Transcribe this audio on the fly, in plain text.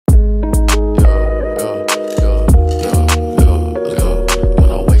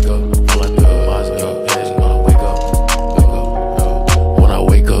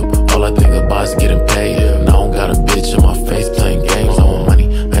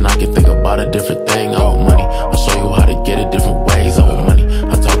a different thing. Oh, money, I'll show you how to get it different ways. Oh, money,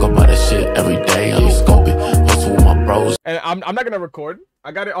 I talk about that shit every day. I scope it, post it with my bros. And I'm not gonna record.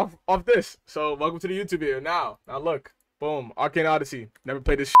 I got it off this. So welcome to the YouTube video. Now look, boom, Arcane Odyssey. Never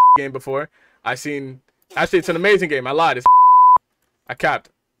played this game before. Actually, it's an amazing game. I lied. I capped.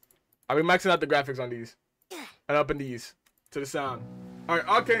 I'll be maxing out the graphics on these and up in these to the sound. All right,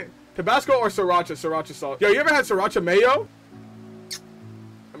 Arcane. Tabasco or sriracha? Sriracha salt. Yo, you ever had sriracha mayo?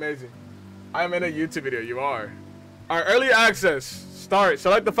 Amazing. I am in a YouTube video. You are. All right, early access. Start.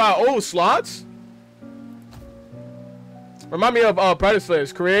 Select the file. Oh, slots? Remind me of Predator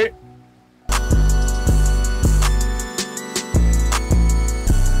Slayers. Create.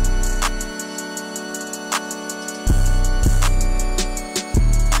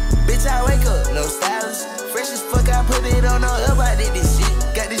 Bitch, I wake up, no stylist. Fresh as fuck, I put it on, no up, I did this shit.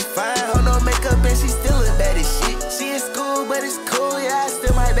 Got this fine, hold no makeup, and she still look bad as shit. She in school, but it's cool, yeah, I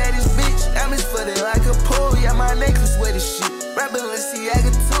still my baddest bitch. I'm as footed like a pool, yeah, my necklace wet as shit. Rapping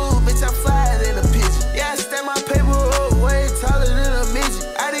Balenciaga too, bitch, I'm flyer than a pigeon. Yeah, I stand my paper up way taller than a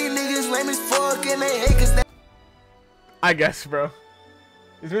midget. I these niggas lame as fuck, and they hate cause they... I guess, bro.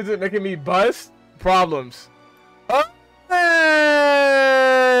 This music making me bust problems. Oh!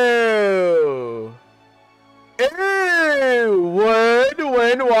 Ew! Wood,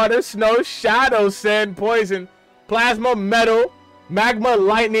 wind, water, snow, shadow, sand, poison, plasma, metal, magma,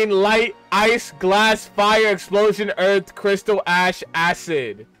 lightning, light, ice, glass, fire, explosion, earth, crystal, ash,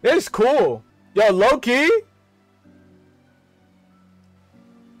 acid. This is cool. Yo, low key.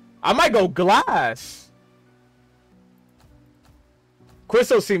 I might go glass.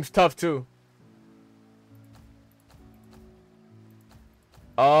 Crystal seems tough too.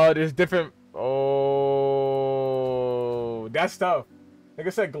 Oh, there's different. Oh, that's tough. Like I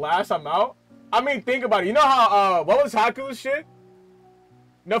said, glass, I'm out. I mean, think about it. You know how, what was Haku's shit?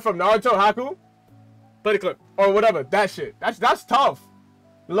 You know, from Naruto, Haku? Play the clip. Or whatever, that shit. That's tough.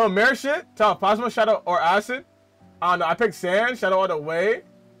 The little mirror shit, tough. Plasma, shadow, or acid. I don't know. I picked sand, shadow all the way.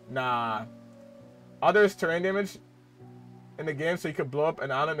 Nah. Others terrain damage in the game so you could blow up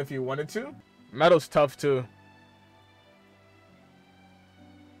an island if you wanted to. Metal's tough too.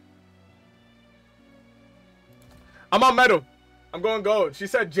 I'm on metal. I'm going gold. She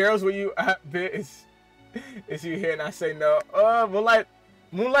said, Gerald's, will you is you here? And I say no.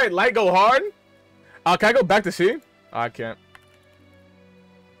 Moonlight light go hard? Can I go back to sea? Oh, I can't.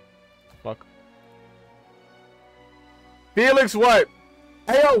 Fuck. Felix, what?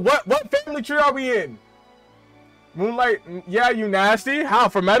 Hey, yo, what family tree are we in? Moonlight, yeah, you nasty. How,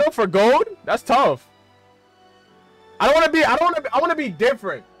 for metal? For gold? That's tough. I want to be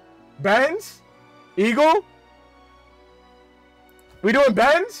different. Benz? Eagle? We doing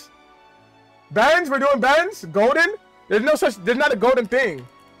Benz? Benz? We're doing Benz? Golden? There's not a golden thing.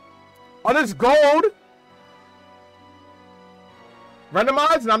 Oh, there's gold.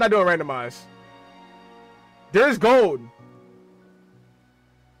 Randomized? No, I'm not doing randomized. There's gold.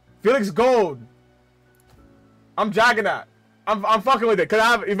 Felix gold. I'm jogging that. I'm fucking with it.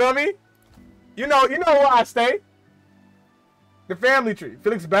 Cause you feel me? You know where I stay. The family tree.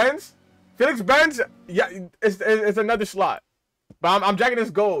 Felix Benz? Felix Benz, yeah, it's another slot. But I'm jacking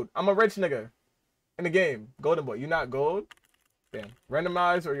this gold. I'm a rich nigga in the game. Golden boy. You not gold? Damn.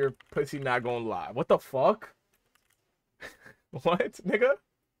 Randomize or your pussy not gonna lie. What the fuck? What, nigga?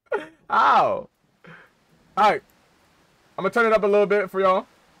 How? Alright. I'm gonna turn it up a little bit for y'all.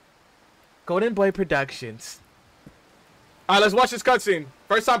 Golden Boy Productions. Alright, let's watch this cutscene.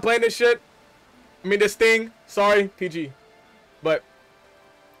 First time playing this shit. I mean this thing. Sorry, PG. But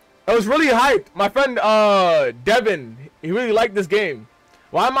it was really hyped. My friend Devin, he really liked this game.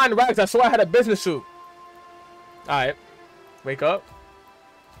 Why am I in rags? I saw I had a business suit. Alright. Wake up.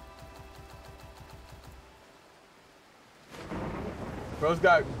 Bro's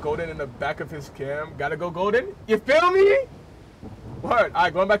got golden in the back of his cam. Gotta go golden. You feel me? Word.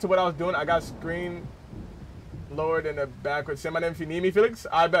 Alright, going back to what I was doing. I got screen lowered in the backwards. Say my name if you need me, Felix.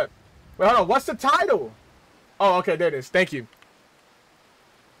 I bet. Wait, hold on. What's the title? Oh, okay. There it is. Thank you.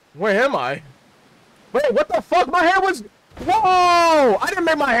 Where am I? Wait, what the fuck? My hair was... Whoa! I didn't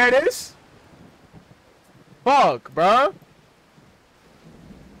make my hair this. Fuck, bruh.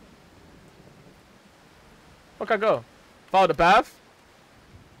 Fuck I go? Follow the path?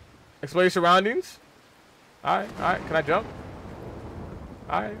 Explore your surroundings? Alright, alright. Can I jump?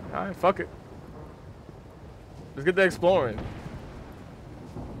 Alright, alright. Fuck it. Let's get to exploring.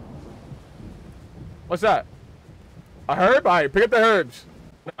 What's that? A herb? Alright, pick up the herbs.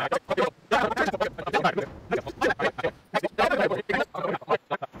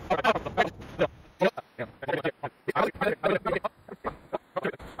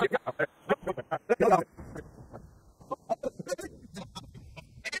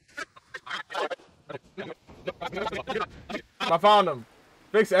 I found him.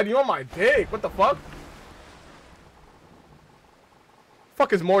 Fix Ed, you on my dick. What the fuck?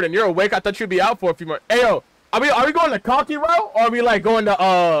 Fuck is Morton? You're awake? I thought you'd be out for a few more. Hey, yo. Are we going the cocky route? Or are we, like, going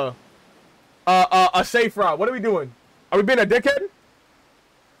to, a safe route? What are we doing? Are we being a dickhead?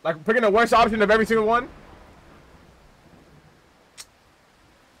 Like, picking the worst option of every single one?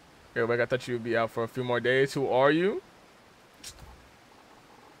 Yo, wait, I thought you'd be out for a few more days. Who are you?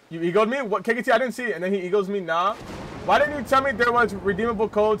 You egoed me? What, KKT? I didn't see it. And then he egos me? Nah. Why didn't you tell me there was redeemable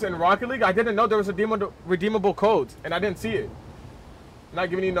codes in Rocket League? I didn't know there was redeemable codes. And I didn't see it. I'm not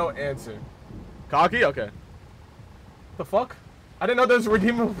giving you no answer. Cocky? Okay. What the fuck? I didn't know there was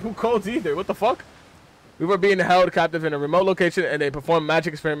redeemable codes either. What the fuck? We were being held captive in a remote location and they performed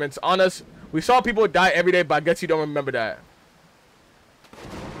magic experiments on us. We saw people die every day, but I guess you don't remember that.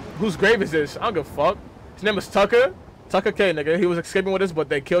 Whose grave is this? I don't give a fuck. His name was Tucker. Tucker K, nigga. He was escaping with us, but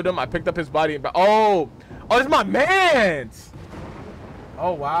they killed him. I picked up his body. Oh, this is my man's.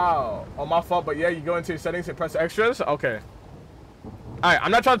 Oh, wow. Oh, my fault. But yeah, you go into your settings and press extras. Okay. All right.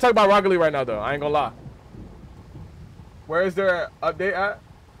 I'm not trying to talk about Rocket League right now, though. I ain't gonna lie. Where is there an update at?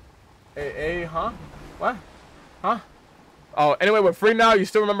 Huh? What? Huh? Oh, anyway, we're free now. You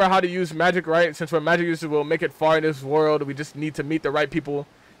still remember how to use magic, right? Since we're magic users, we'll make it far in this world. We just need to meet the right people.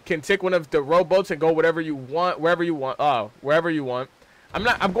 Can take one of the rowboats and go wherever you want, wherever you want. Wherever you want.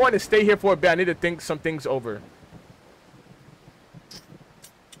 I'm going to stay here for a bit. I need to think some things over.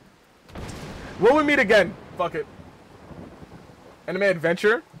 Will we meet again? Fuck it. Anime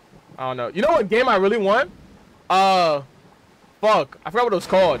adventure? I don't know. You know what game I really want? Fuck. I forgot what it was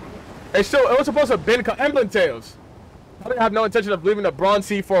called. It was supposed to have been called Emblem Tales. I didn't have no intention of leaving the Bronze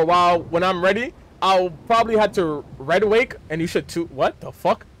Sea for a while. When I'm ready, I'll probably have to Red Awake, and you should too. What the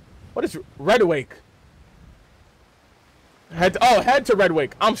fuck? What is Red Awake? Head to Red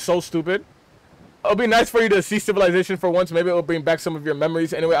Wake. I'm so stupid. It'll be nice for you to see civilization for once. Maybe it'll bring back some of your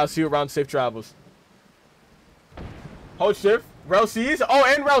memories. Anyway, I'll see you around. Safe travels. Hold shift. Rel C's.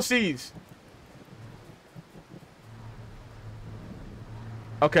 Oh, and Rel C's.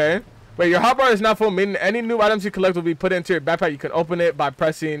 Okay. Wait, your hotbar is not full, meaning any new items you collect will be put into your backpack. You can open it by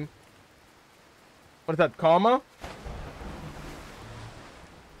pressing... What is that? Comma?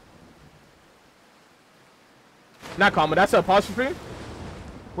 Not comma. That's an apostrophe?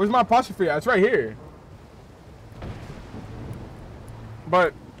 Where's my apostrophe at? It's right here.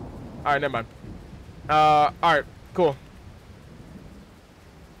 But... Alright, never mind. Alright. Cool.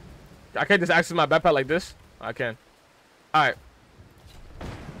 I can't just access my backpack like this. I can. Alright.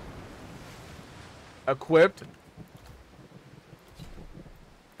 Equipped.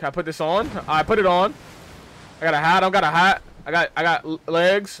 Can I put this on? I put it on. I got a hat. I don't got a hat. I got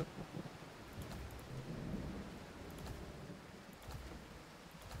legs.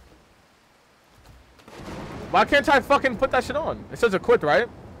 Why can't I fucking put that shit on? It says equipped, right?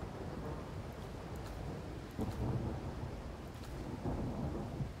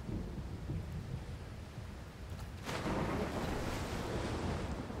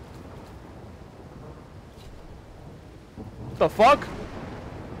 The fuck?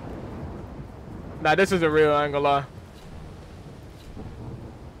 Nah, this isn't real, I ain't gonna lie.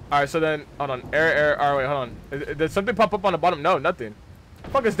 Alright, so then, hold on. Alright, wait, hold on. Did something pop up on the bottom? No, nothing. The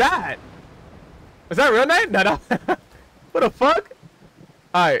fuck is that? Is that real name? No. What the fuck?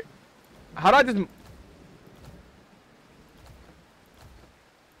 Alright. How do I just...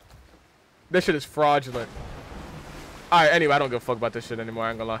 This shit is fraudulent. Alright, anyway, I don't give a fuck about this shit anymore, I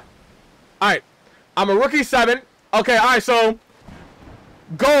ain't gonna lie. Alright. I'm a rookie 7. Okay, alright, so...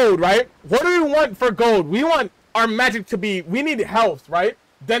 Gold, right? What do we want for gold? We want our magic to be... We need health, right?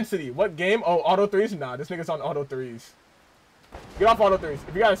 Density. What game? Oh, auto 3s? Nah, this nigga's on auto 3s. Get off auto 3s.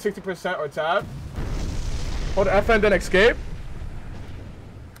 If you got a 60% or tab, hold FN, then escape.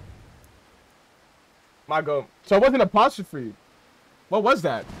 My go. So it wasn't apostrophe. What was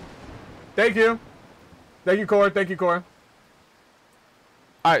that? Thank you. Thank you, Core. Thank you, Core.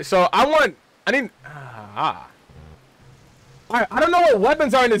 Alright, so I need... Alright, I don't know what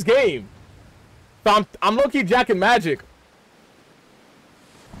weapons are in this game. So I'm low-key jacking magic.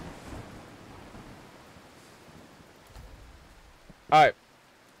 Alright.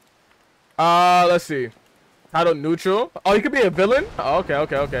 Let's see. Title neutral. Oh, he could be a villain? Oh,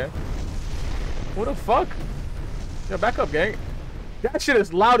 okay. What the fuck? Yo, back up, gang. That shit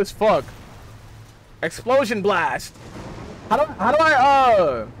is loud as fuck. Explosion blast. How do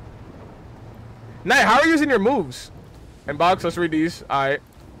I, Knight, how are you using your moves? Inbox, let's read these. Alright.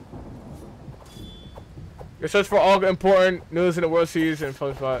 You search for all important news in the world seas and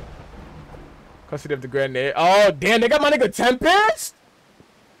post spot. Custody of the grenade. Oh, damn, they got my nigga Tempest?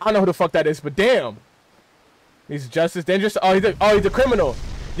 I don't know who the fuck that is, but damn. He's justice dangerous. Oh, he's a criminal.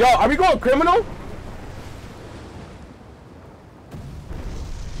 Yo, are we going criminal?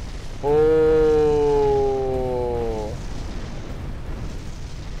 Oh.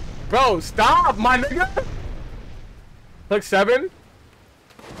 Bro, stop, my nigga. Click 7.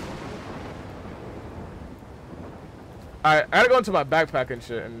 Alright, I gotta go into my backpack and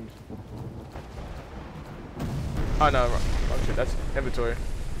shit and... Oh no, oh shit, that's inventory.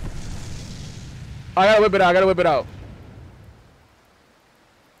 I gotta whip it out,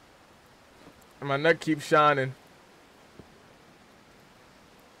 And my neck keeps shining.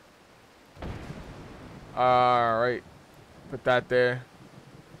 Alright. Put that there.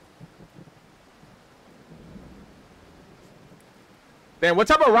 Damn, what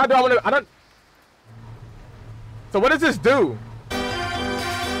type of rod do I don't... So what does this do?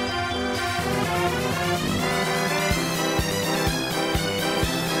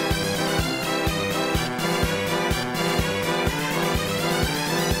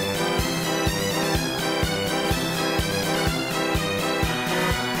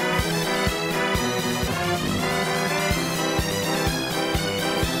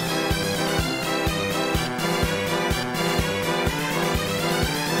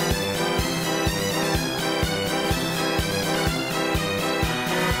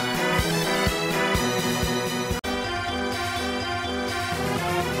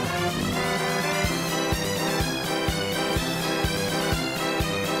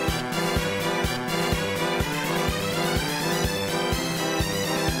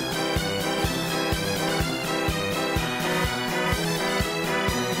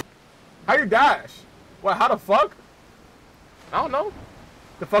 How you dash? What? How the fuck? I don't know.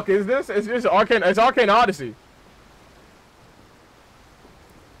 The fuck is this? It's just Arcane. It's Arcane Odyssey.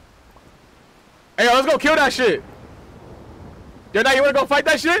 Hey, yo, let's go kill that shit. Yo, now you wanna go fight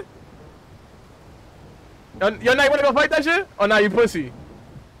that shit? Yo, now you wanna go fight that shit? Or now you pussy?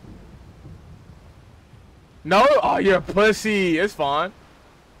 No? Oh, you're a pussy. It's fine.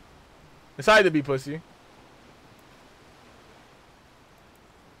 Decided to be pussy.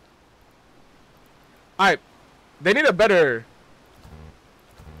 Alright, they need a better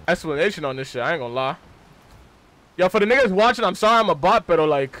explanation on this shit. I ain't gonna lie. Yo, for the niggas watching, I'm sorry I'm a bot, but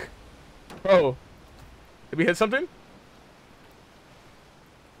like, bro, did we hit something?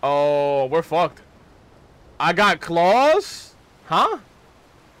 Oh, we're fucked. I got claws? Huh?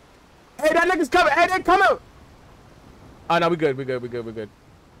 Hey, that nigga's coming. Hey, they coming. Oh, no, we good. We good.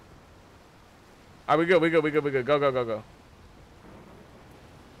 Alright, we good. Go.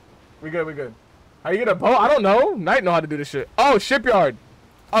 We good. How you get a boat? I don't know. Knight know how to do this shit. Oh, shipyard.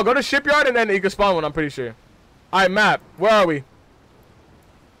 Oh, go to shipyard and then you can spawn one, I'm pretty sure. Alright, map. Where are we?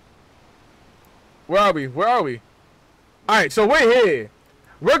 Alright, so we're here.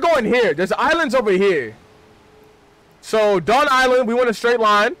 We're going here. There's islands over here. So, Dawn Island, we want a straight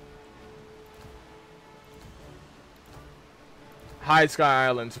line. Hide Sky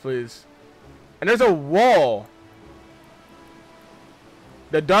Islands, please. And there's a wall.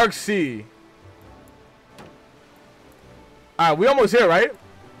 The Dark Sea. Alright, we almost here, right?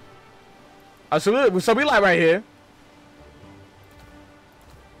 So we like right here.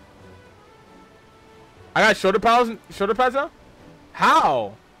 I got shoulder pads now?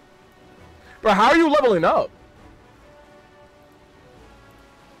 How? Bro, how are you leveling up?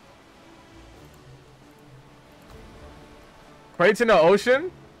 Crates in the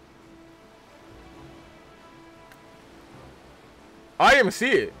ocean? I didn't even see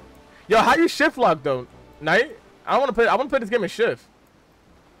it. Yo, how you shift lock though, Knight? I want to play this game in shift.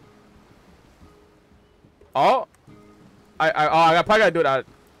 Oh, I probably gotta do that.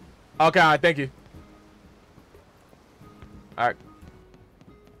 Okay, all right, thank you. All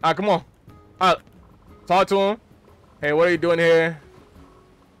right, come on. All right, talk to him. Hey, what are you doing here?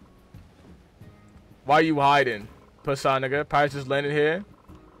 Why are you hiding, pussy nigga? Pirates just landed here.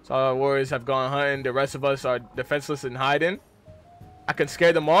 So our warriors have gone hunting. The rest of us are defenseless and hiding. I can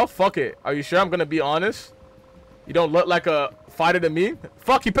scare them off. Fuck it. Are you sure I'm gonna be honest? You don't look like a fighter to me.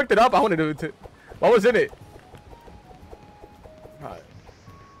 Fuck, he picked it up. I wanted to do it. What was in it? Alright.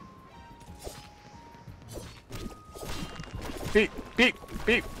 Beep.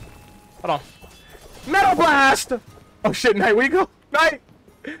 Hold on. Metal blast! Oh shit, Knight, where you go? Knight!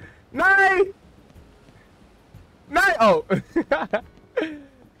 Oh.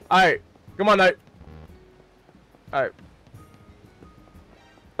 Alright. Come on, Knight. Alright.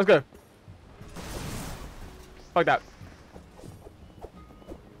 Let's go. Fuck that.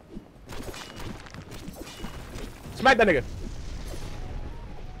 Smack that nigga.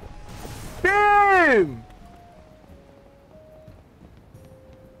 Damn!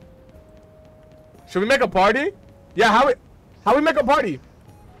 Should we make a party? Yeah, how we make a party?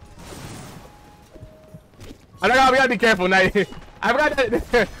 I know we gotta be careful, Knight. I forgot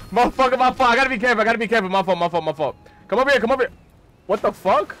that. Motherfucker, my fault. I gotta be careful. My fault. Come over here. What the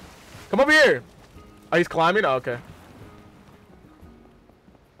fuck? Come over here. Oh, he's climbing? Oh, okay.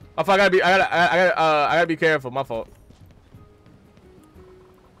 I gotta be careful. My fault.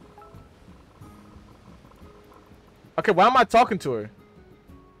 Okay, why am I talking to her?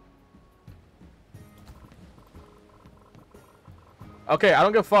 Okay, I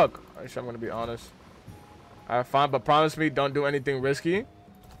don't give a fuck. Actually, I'm gonna be honest. Alright, fine, but promise me don't do anything risky.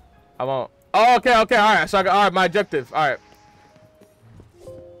 I won't. Oh, okay, alright. So alright, my objective. Alright.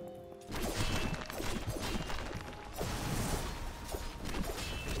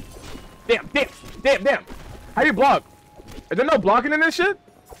 Damn. How do you block? Is there no blocking in this shit?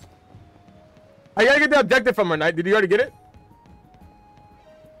 I gotta get the objective from her, Knight. Did you already get it?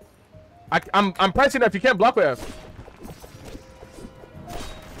 I'm pressing F. You can't block with F.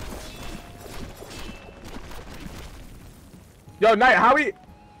 Yo, Knight, how we...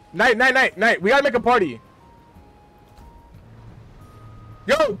 Knight. We gotta make a party.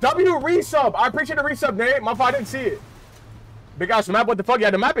 Yo, W resub. I appreciate the resub, Nate. My fault, I didn't see it. Big ass map, what the fuck? Yeah,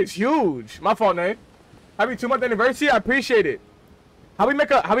 the map is huge. My fault, Nate. Happy 2-month anniversary. I appreciate it. How we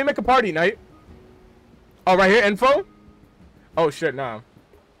make a party, Knight? Oh, right here, info? Oh shit, nah.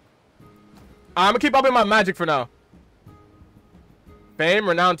 I'm gonna keep up in my magic for now. Fame,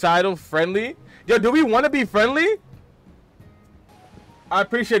 renowned title, friendly. Yo, do we want to be friendly? I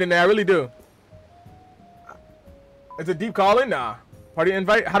appreciate it, Nate. I really do. Is it deep calling? Nah. Party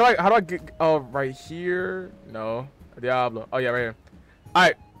invite? How do I get... Oh, right here? No. Diablo. Oh, yeah, right here.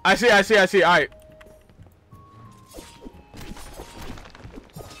 Alright. I see. Alright.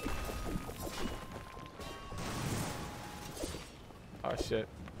 Oh, shit.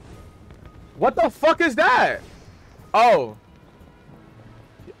 What the fuck is that? Oh.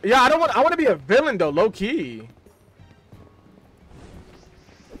 Yeah, I want to be a villain, though. Low key.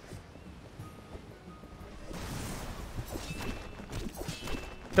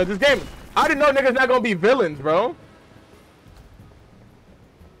 Cause this game, I didn't know niggas not gonna be villains, bro.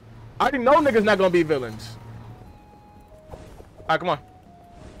 I didn't know niggas not gonna be villains. Alright, come on.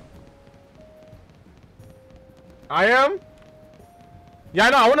 I am? Yeah, I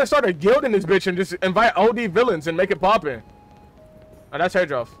know. I want to start a guild in this bitch and just invite OD villains and make it poppin'. Oh, that's hair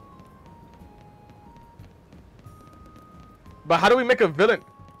draws. But how do we make a villain?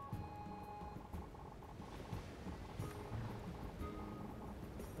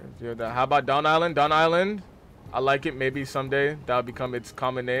 How about Dawn Island? Dawn Island. I like it. Maybe someday that'll become its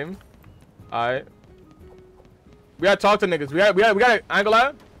common name. Alright. We gotta talk to niggas. We gotta angle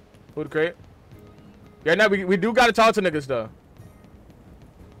out. Food crate. Yeah, no, we do gotta talk to niggas though.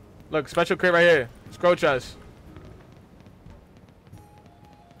 Look, special crate right here. Scroll chest.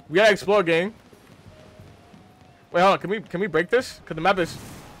 We gotta explore, gang. Wait, hold on. Can we break this? Cause the map is...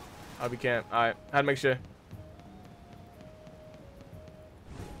 Oh, we can't. Alright. Had to make sure.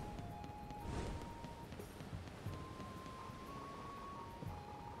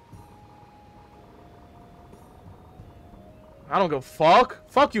 I don't give a fuck.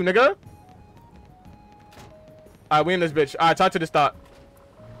 Fuck you, nigga. Alright, we in this bitch. Alright, talk to this thought.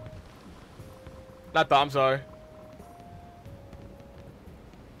 Not thought, I'm sorry.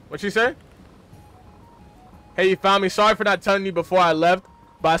 What'd she say? Hey, you found me. Sorry for not telling you before I left,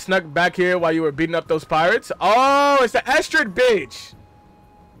 but I snuck back here while you were beating up those pirates. Oh, it's the Estrid bitch.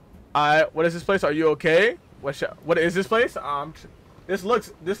 Alright, what is this place? Are you okay? What is this place? This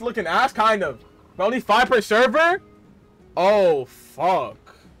looking ass kind of. But only 5 per server? Oh, fuck.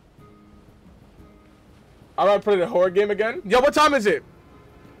 I'm gonna put it in a horror game again. Yo, what time is it?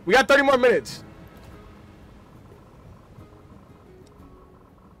 We got 30 more minutes.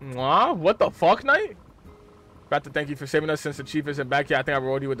 Mwah, what the fuck, Knight? Got to thank you for saving us since the chief isn't back yet. I think I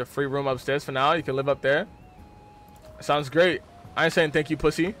reward you with the free room upstairs for now. You can live up there. Sounds great. I ain't saying thank you,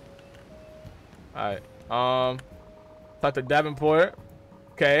 pussy. Alright. Talk to Davenport.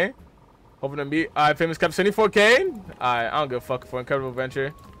 Okay. Hoping to meet. Alright, famous cap 74K. Alright, I don't give a fuck for incredible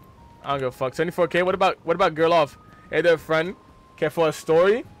adventure. I don't give a fuck. 74K. What about girl off? Hey there, friend. Care for a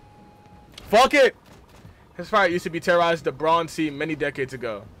story? Fuck it. His pirate used to be terrorized the Bronze Sea many decades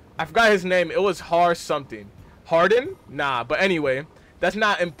ago. I forgot his name. It was Har something. Harden? Nah, but anyway, that's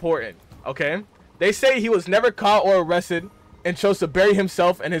not important, okay? They say he was never caught or arrested and chose to bury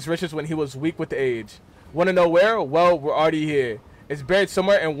himself and his riches when he was weak with age. Want to know where? Well, we're already here. It's buried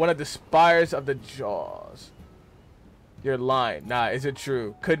somewhere in one of the spires of the Jaws. You're lying. Nah, is it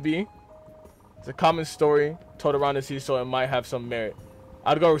true? Could be. It's a common story told around the sea, so it might have some merit.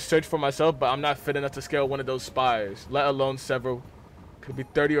 I'd go search for myself, but I'm not fit enough to scale one of those spires, let alone several. Could be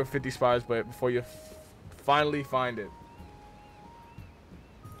 30 or 50 spires, but before you finally find it.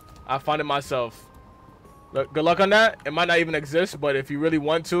 I find it myself. Look, good luck on that. It might not even exist, but if you really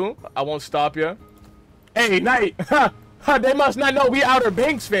want to, I won't stop you. Hey, Knight. They must not know we Outer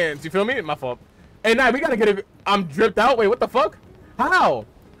Banks fans. You feel me? My fault. Hey, Knight, we gotta get it. I'm dripped out. Wait, what the fuck? How?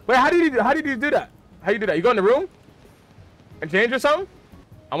 Wait, how did you do that? How you do that? You go in the room and change or something?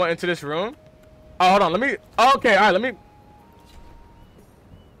 I went into this room. Oh, hold on. Let me. Okay, all right. Let me.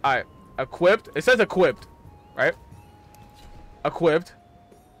 All right. Equipped. It says equipped, right? Equipped.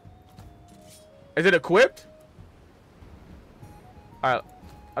 Is it equipped? All right.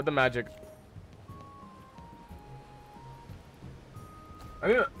 At the magic. I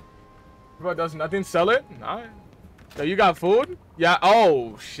need. Bro, does nothing sell it? All right. So you got food? Yeah.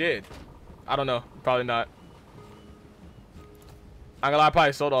 Oh shit. I don't know. Probably not. I'm gonna lie, I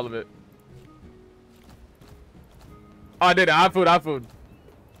probably sold all of it. Oh, I did it. I have food. I have food.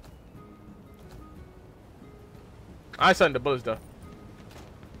 I sent the bullets though.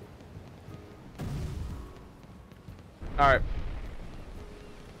 All right.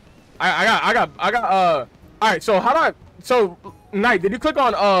 I got. All right. So how do I? So, Knight, did you click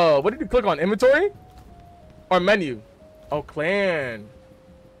on what did you click on? Inventory or menu? Oh, clan.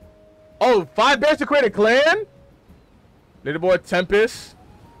 Oh, 5 bears to create a clan. Leaderboard Tempest,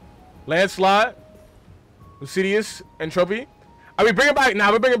 Landslot, Lucidius, and Trophy. Are we bringing back?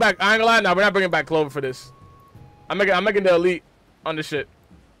 Nah, we're bringing back. I ain't gonna lie. Nah, we're not bringing back Clover for this. I'm making the elite on this shit.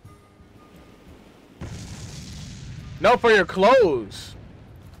 No, for your clothes.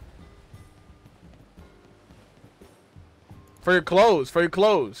 For your clothes. For your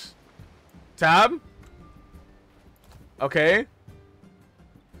clothes. Tab. Okay.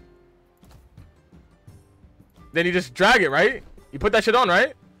 Then you just drag it, right? You put that shit on,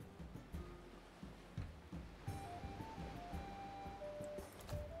 right?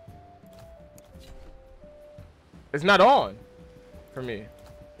 It's not on for me.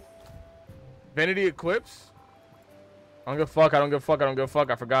 Vanity equips. I don't give a fuck. I don't give a fuck. I don't give a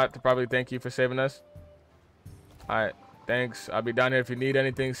fuck. I forgot to probably thank you for saving us. All right. Thanks. I'll be down here if you need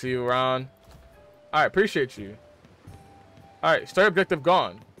anything. See you around. All right. Appreciate you. All right. Story objective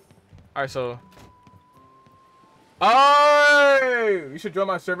gone. All right. So. Oh, you should join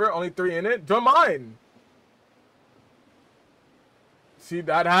my server. Only 3 in it. Join mine. See,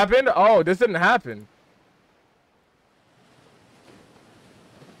 that happened? Oh, this didn't happen.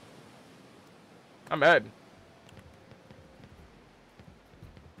 I'm Ed.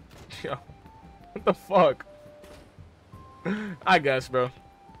 Yo, what the fuck? I guess, bro.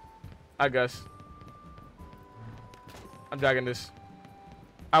 I guess. I'm dragging this.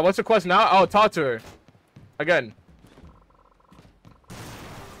 Alright, what's the quest now? Oh, talk to her. Again.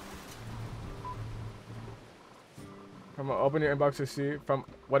 Open your inbox to see from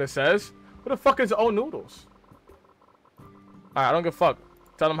what it says. What the fuck is old noodles? Alright, I don't give a fuck.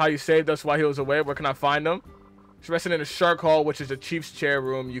 Tell him how you saved us while he was away. Where can I find him? He's resting in the Shark Hall, which is the Chief's chair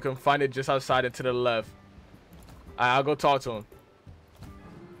room. You can find it just outside and to the left. Alright, I'll go talk to him.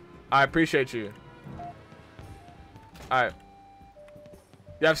 I appreciate you. Alright.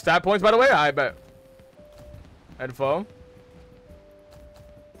 You have stat points, by the way? I bet. Info.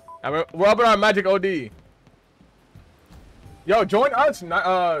 And we're up in our magic OD. Yo, join us.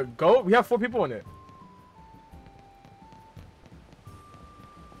 Go. We have 4 people in it.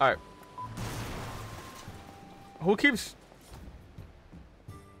 Alright. Who keeps...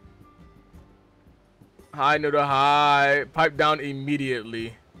 Hi, Noodle. Hi. Pipe down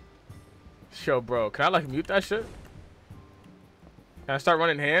immediately. Yo, bro. Can I, like, mute that shit? Can I start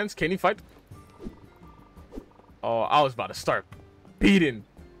running hands? Can you fight? Oh, I was about to start beating.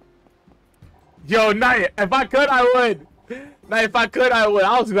 Yo, Knight. If I could, I would. Knight, if I could, I would.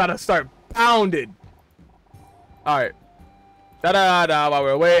 I was about to start pounding. Alright. Da-da-da-da, while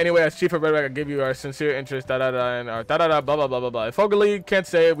we're away. Anyway, as Chief of Red Rag, I give you our sincere interest, da-da-da, and our da-da-da, blah, blah, blah, blah, blah. If Fogerly can't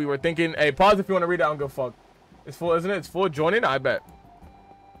say it, we were thinking, hey, pause if you want to read it, I don't give a fuck. It's full, isn't it? It's full joining? I bet.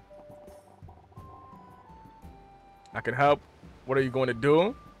 I can help. What are you going to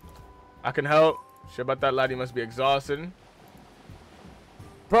do? I can help. Shit about that lad, he must be exhausted.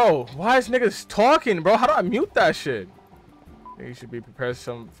 Bro, why is niggas talking, bro? How do I mute that shit? You should be prepared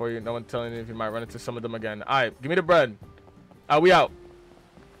for you. No one telling you if you might run into some of them again. Alright, give me the bread. We out.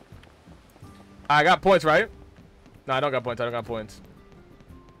 I got points, right? No, I don't got points. I don't got points.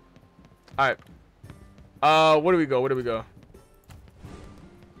 Alright. Where do we go? Where do we go?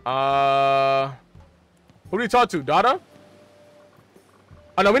 Who do we talk to? Dada?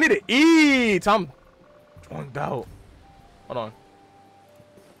 Oh, no, we need to eat. I'm joined out. Hold on.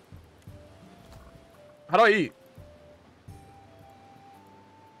 How do I eat?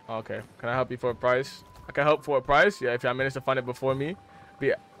 Okay. Can I help you for a price? I can help for a price. Yeah, if y'all manage to find it before me.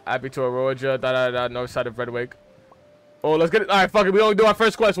 Be happy to Aroja. North side of Redwake. Oh, let's get it. All right, fuck it. We only do our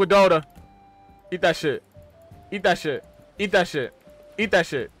first quest with Dota. Eat that shit. Eat that shit. Eat that shit. Eat that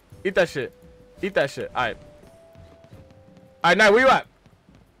shit. Eat that shit. Eat that shit. All right. All right, Knight, where you at?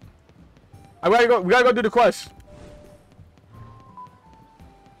 We gotta go do the quest.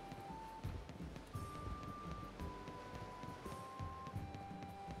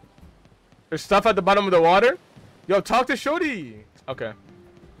 There's stuff at the bottom of the water. Yo, talk to Shorty. Okay. All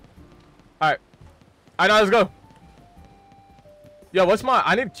right. All right, now let's go. Yo, what's my?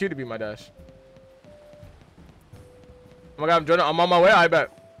 I need Q to be my dash. Oh my god, I'm joining. I'm on my way. I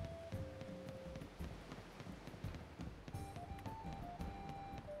bet.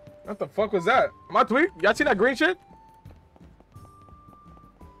 What the fuck was that? Am I tweak? Y'all see that green shit?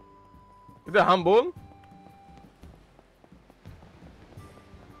 Is that humble?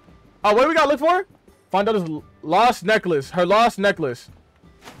 Oh, what do we gotta look for? Find out his lost necklace. Her lost necklace.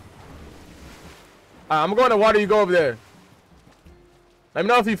 Alright, I'm gonna go in the water. You go over there. Let me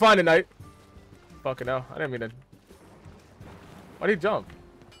know if you find it, Knight. Fucking hell. I didn't mean to. Why did he jump?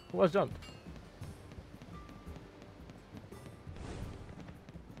 Who was jumped?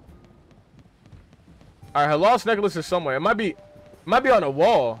 Alright, her lost necklace is somewhere. It might be on a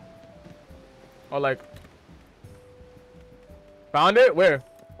wall. Or like. Found it? Where?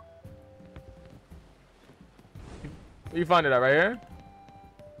 You find it at right here?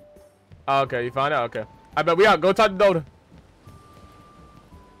 Oh, okay, you found it? Okay. I bet we out. Go talk to Dota.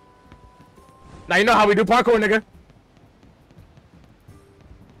 Now you know how we do parkour, nigga.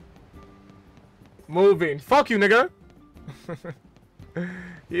 Moving. Fuck you, nigga.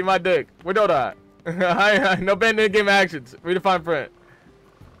 Eat my dick. Where Dota at? No band game actions. Read the fine print.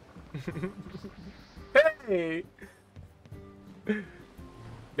 Hey.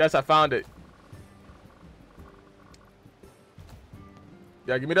 Yes, I found it.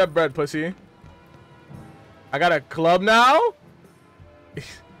 Yeah, give me that bread, pussy. I got a club now?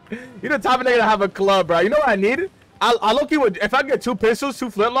 You the type of nigga to have a club, bro. You know what I need? I look you if I get 2 pistols, 2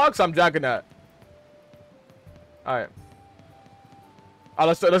 flintlocks, I'm jacking that. Alright.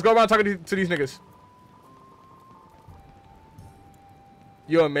 Let's go around talking to these niggas.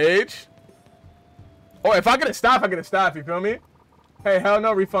 You a mage? Oh, if I get a staff, I get a staff, you feel me? Hey, hell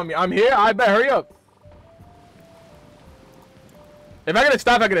no, refund me. I'm here, I bet, hurry up. If I get a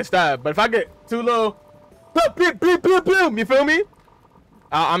staff, I get a stab. But if I get 2 little, you feel me?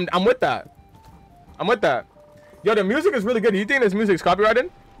 I'm with that. I'm with that. Yo, the music is really good. You think this music is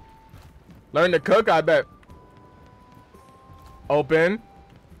copyrighted? Learn to cook, I bet. Open.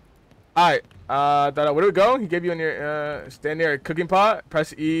 All right. Where do we go? He gave you in your stand near a cooking pot.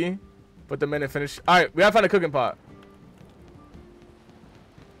 Press E. Put them in and finish. All right, we gotta find a cooking pot.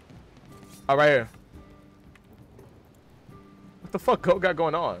 All right, here. What the fuck got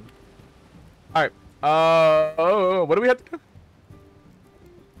going on? All right. What do we have to do?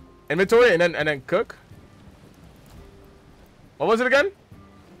 Inventory and then cook. What was it again?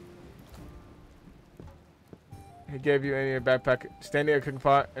 He gave you in your backpack. Stand near a cooking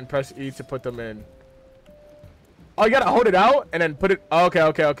pot and press E to put them in. Oh, you gotta hold it out and then put it. Oh, okay.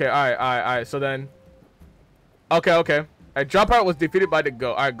 All right. So then. Okay. All right, dropout was defeated by the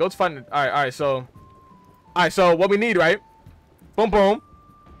goat. All right, goat's fine. All right. So what we need, right? Boom. All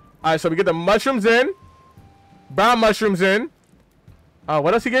right, so we get the mushrooms in. Brown mushrooms in.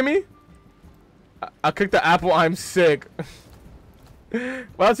 What else he gave me? I cooked the apple. I'm sick.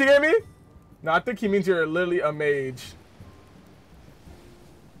 What else he gave me? No, I think he means you're literally a mage.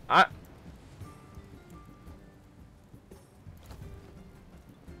 Oh,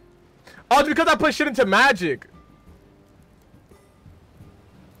 it's because I put shit into magic.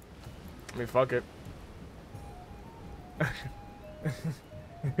 I mean, fuck it.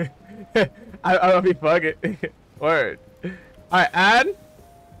 I mean, fuck it. Word. All right, add.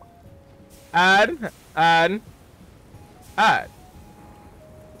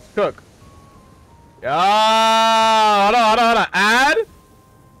 Cook. Hold on.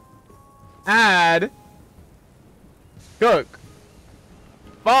 Add. Cook.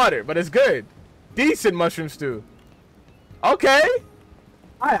 Fodder, but it's good. Decent mushroom stew. Okay.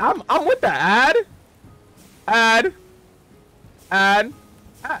 I'm with that. Add.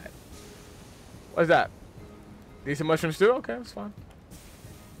 What's that? Decent mushroom stew? Okay, that's fine.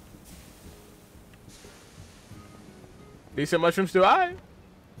 Decent mushroom stew. Alright.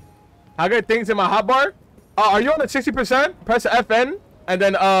 I get things in my hotbar. Are you on the 60%? Press FN and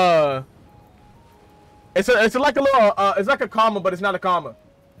then it's like a little it's like a comma, but it's not a comma.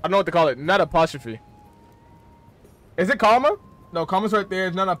 I don't know what to call it. Not apostrophe. Is it comma? No, comma's right there.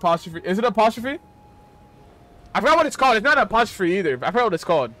 It's not an apostrophe. Is it apostrophe? I forgot what it's called. It's not an apostrophe either. I forgot what it's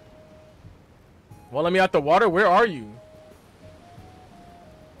called. Well, let me out the water. Where are you?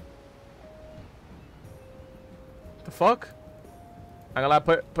 What the fuck? I'm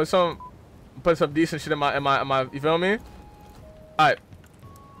gonna put some decent shit in my you feel me? Alright.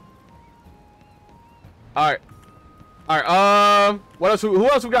 Alright, what else? Who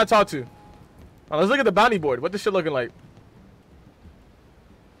else we gotta talk to? Let's look at the bounty board. What this shit looking like?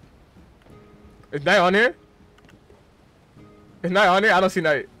 Is Night on here? Is Night on here? I don't see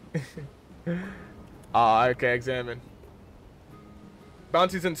Night. Oh, okay, examine.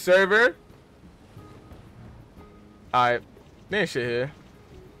 Bounties in server. Alright. There ain't shit here.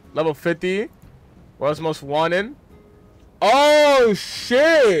 Level 50. World's most wanted. Oh,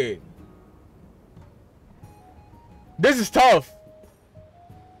 shit. This is tough.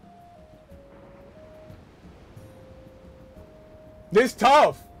 This is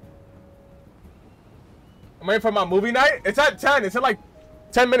tough. I'm waiting for my movie night. It's at 10. It's in like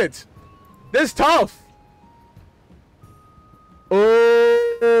 10 minutes. This is tough.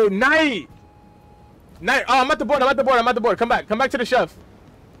 Oh, Night. Night. Oh, I'm at the board. I'm at the board. I'm at the board. Come back. Come back to the chef.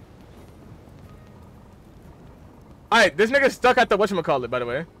 Alright, this nigga's stuck at the whatchamacallit, by the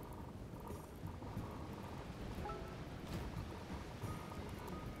way.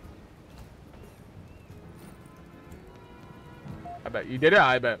 I bet. You did it?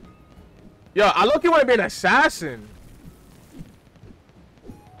 I bet. Yo, I look, you want to be an assassin.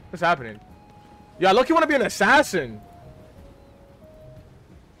 What's happening? Yo, I look, you want to be an assassin.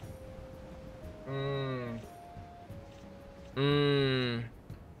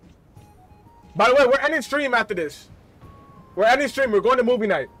 By the way, we're ending stream after this. We're ending stream. We're going to movie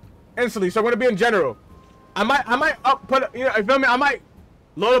night instantly. So we're gonna be in general. I might put, you know, you feel me? I might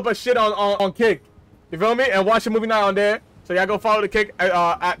load up a shit on Kick. You feel me? And watch a movie night on there. So y'all go follow the Kick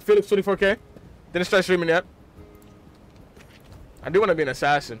at Felix24K. Didn't start streaming yet. I do want to be an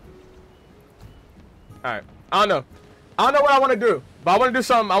assassin. All right. I don't know what I want to do, but I want to do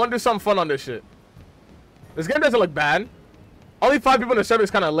something. I want to do something fun on this shit. This game doesn't look bad. Only 5 people in the server is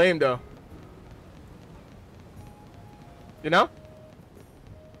kind of lame though. You know?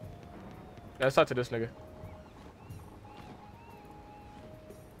 Yeah, let's talk to this nigga.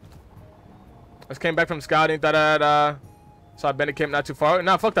 Just came back from scouting. Thought I'd saw Bennett camp not too far.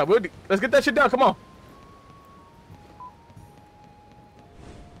 Nah, fuck that. Let's get that shit done. Come on.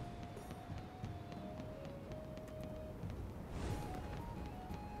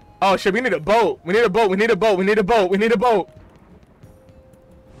 Oh shit, we need a boat. We need a boat. We need a boat. We need a boat. We need a boat.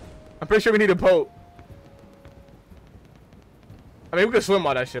 I'm pretty sure we need a boat. I mean, we could swim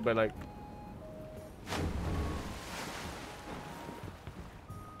all that shit, but like.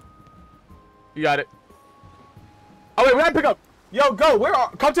 You got it. Oh wait, we gotta pick up. Yo, go. Where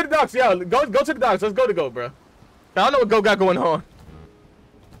are? Come to the docks. Yeah, go to the docks. Let's go to go, bro. I don't know what Go got going on.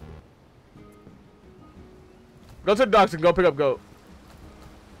 Go to the docks and go pick up Goat.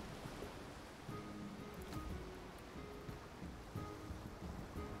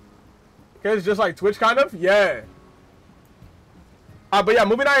 Okay, it's just like Twitch, kind of. Yeah. But yeah,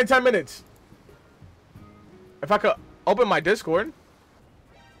 moving on in 10 minutes. If I could open my Discord.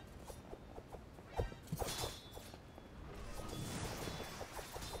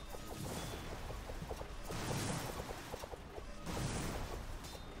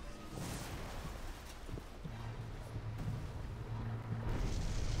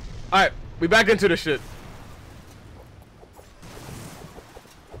 Alright, we back into the shit.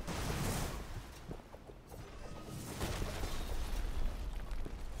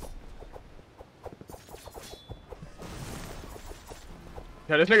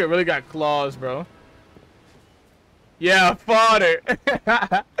 Yeah, this nigga really got claws, bro. Yeah, fodder.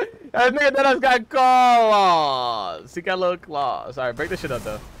 That nigga that has got claws. He got little claws. Alright, break this shit up,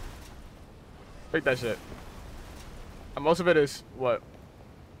 though. Break that shit. And most of it is what?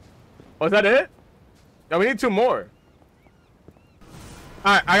 Oh, is that it? No, we need 2 more.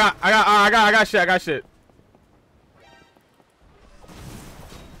 Alright, I got shit. I got shit.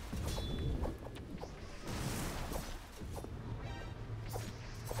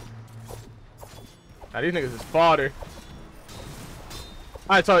 Now these niggas is fodder.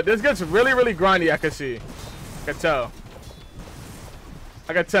 Alright, so this gets really, really grindy, I can see. I can tell.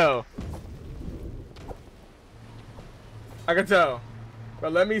 I can tell. I can tell.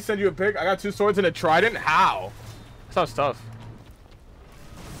 But let me send you a pic. I got 2 swords and a trident. How? Sounds tough.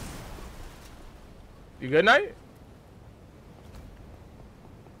 You good, Knight?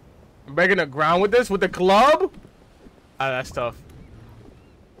 I'm breaking the ground with this? With the club? Ah, that's tough.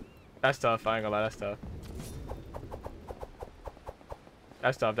 That's tough. I ain't gonna lie. That's tough.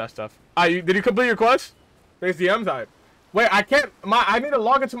 That's tough. That's tough. Did you complete your quest? There's DMs. Alright. Wait, I can't. I need to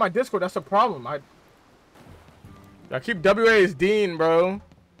log into my Discord. That's the problem. I keep WA as Dean, bro.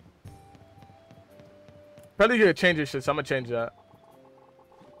 Probably gonna change your shit, so I'm gonna change that.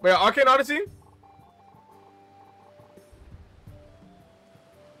 Wait, Arcane Odyssey?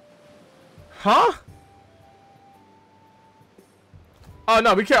 Huh? Oh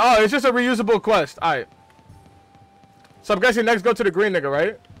no, we can't. Oh, it's just a reusable quest. Alright. So I'm guessing next go to the green nigga,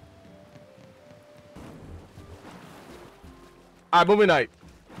 right? Alright, movie night.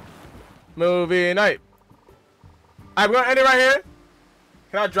 Movie night. Alright, we're gonna end it right here.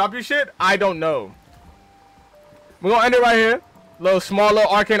 Can I drop your shit? I don't know. We're gonna end it right here. Small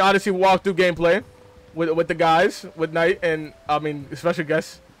little Arcane Odyssey walkthrough gameplay with the guys, with Knight and special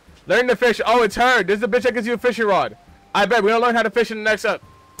guests. Learn to fish. Oh, it's her. This is the bitch that gives you a fishing rod. I bet we're gonna learn how to fish in the next up.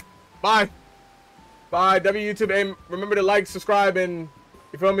 Bye. Bye. YouTube. And remember to like, subscribe, and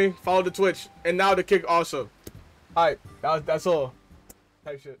you feel me? Follow the Twitch. And now the kick also. Alright, that's all.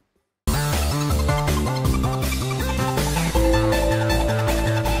 Type shit.